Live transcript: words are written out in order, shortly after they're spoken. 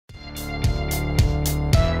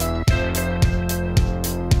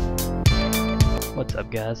What's up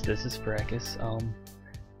guys, this is Fracus,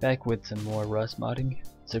 back with some more Rust modding.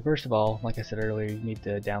 So first of all, like I said earlier, you need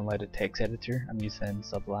to download a text editor. I'm using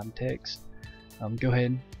Sublime Text. Go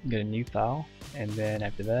ahead and get a new file, and then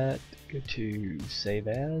after that, go to Save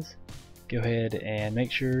As. Go ahead and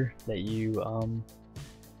make sure that you go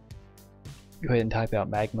ahead and type out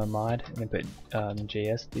Magma mod, and then put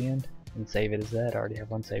JS at the end, and save it as that. I already have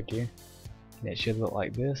one saved here. And it should look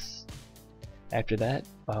like this. After that,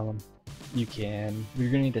 you're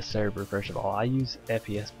gonna need a server first of all. I use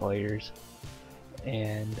FPS players,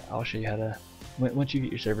 and I'll show you how to. Once you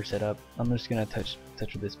get your server set up, I'm just gonna touch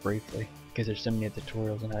with this briefly because there's so many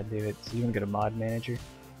tutorials on how to do it. So you want to go to Mod Manager,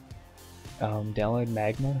 download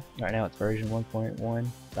Magma. Right now it's version 1.15.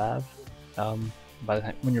 By the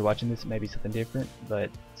time when you're watching this, it may be something different, but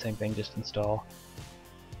same thing. Just install.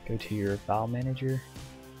 Go to your File Manager.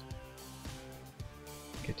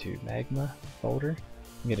 Go to Magma folder.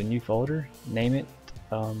 Get a new folder, name it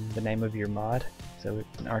the name of your mod. So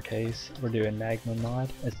in our case, we're doing Magma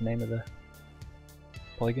mod as the name of the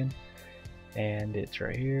plugin, and it's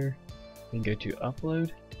right here. You can go to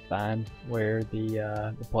upload, find where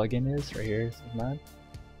the plugin is. Right here is mine,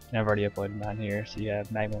 and I've already uploaded mine here. So you have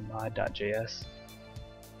magmamod.js.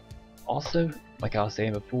 Also, like I was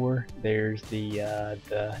saying before, there's the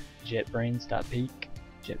jetbrains.peak,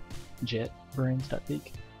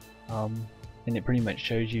 jetbrains.peak. And it pretty much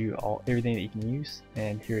shows you everything that you can use,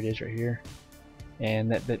 and here it is right here.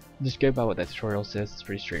 And that just go by what that tutorial says. It's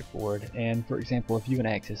pretty straightforward. And for example, if you want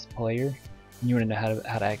to access player and you want to know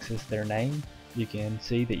how to access their name, you can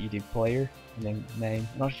see that you do player and then name,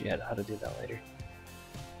 and I'll show you how to do that later.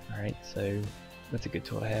 Alright, so that's a good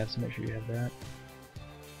tool to have, so make sure you have that.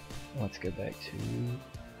 Let's go back to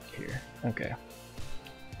here. Okay,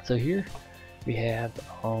 so here we have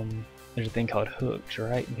there's a thing called hooks,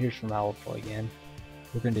 right? And here's from our plugin.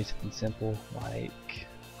 We're gonna do something simple like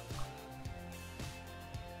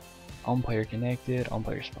on player connected, on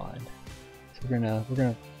player spawned. So we're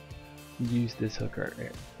gonna use this hook right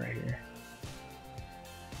here.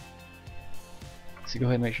 So go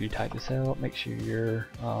ahead and make sure you type this out. Make sure your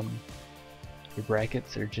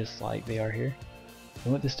brackets are just like they are here.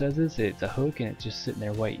 And what this does is it's a hook, and it's just sitting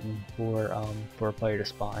there waiting for a player to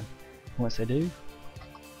spawn. Once they do.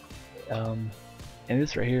 And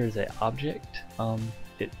this right here is an object.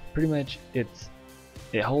 It pretty much it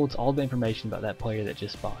holds all the information about that player that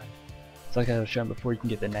just spawned. So like I was showing before, you can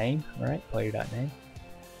get the name, right? Player.name.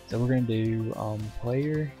 So we're going to do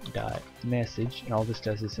player.message, and all this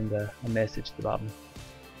does is send a message to the bottom.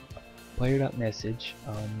 Player.message.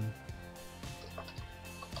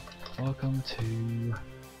 Welcome to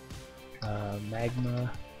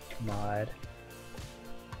Magma mod.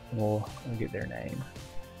 We'll get their name.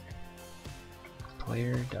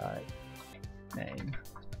 Player.name.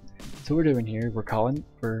 So we're doing here,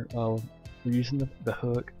 we're using the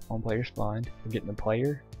hook on player spawned. We're getting the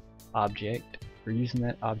player object. We're using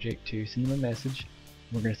that object to send them a message.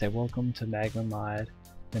 We're going to say welcome to Magma mod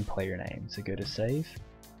and player name. So go to save.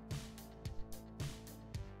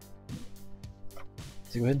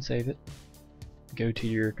 So go ahead and save it. Go to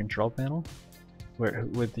your control panel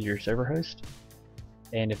with your server host.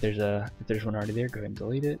 And if there's one already there, go ahead and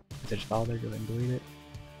delete it. If there's a file there, go ahead and delete it.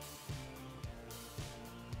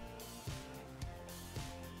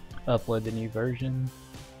 Upload the new version.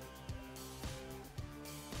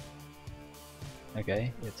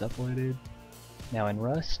 Okay, it's uploaded. Now in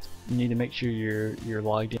Rust, you need to make sure you're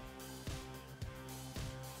logged in.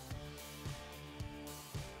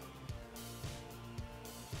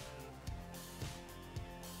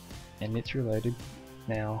 And it's reloaded.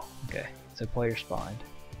 Now, okay, so player spawned.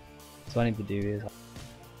 So what I need to do is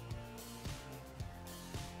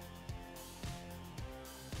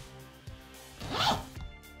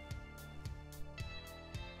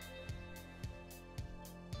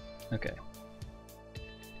okay.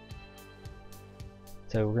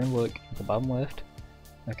 So we're gonna look at the bottom left.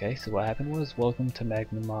 Okay, so what happened was welcome to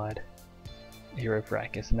Magma mod Hero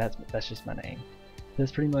Fracus, and that's just my name.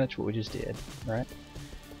 That's pretty much what we just did, right?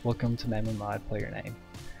 Welcome to Magma mod player name.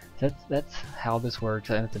 That's how this works,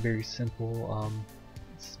 and it's a very simple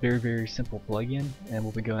it's very simple plugin, and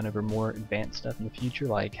we'll be going over more advanced stuff in the future,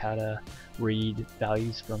 like how to read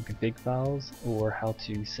values from config files, or how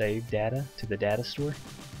to save data to the data store,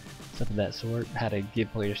 stuff of that sort, how to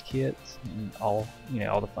give players kits, and all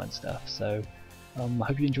the fun stuff. So I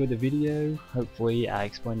hope you enjoyed the video. Hopefully I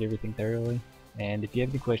explained everything thoroughly, and if you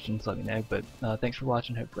have any questions, let me know. But thanks for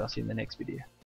watching. Hopefully I'll see you in the next video.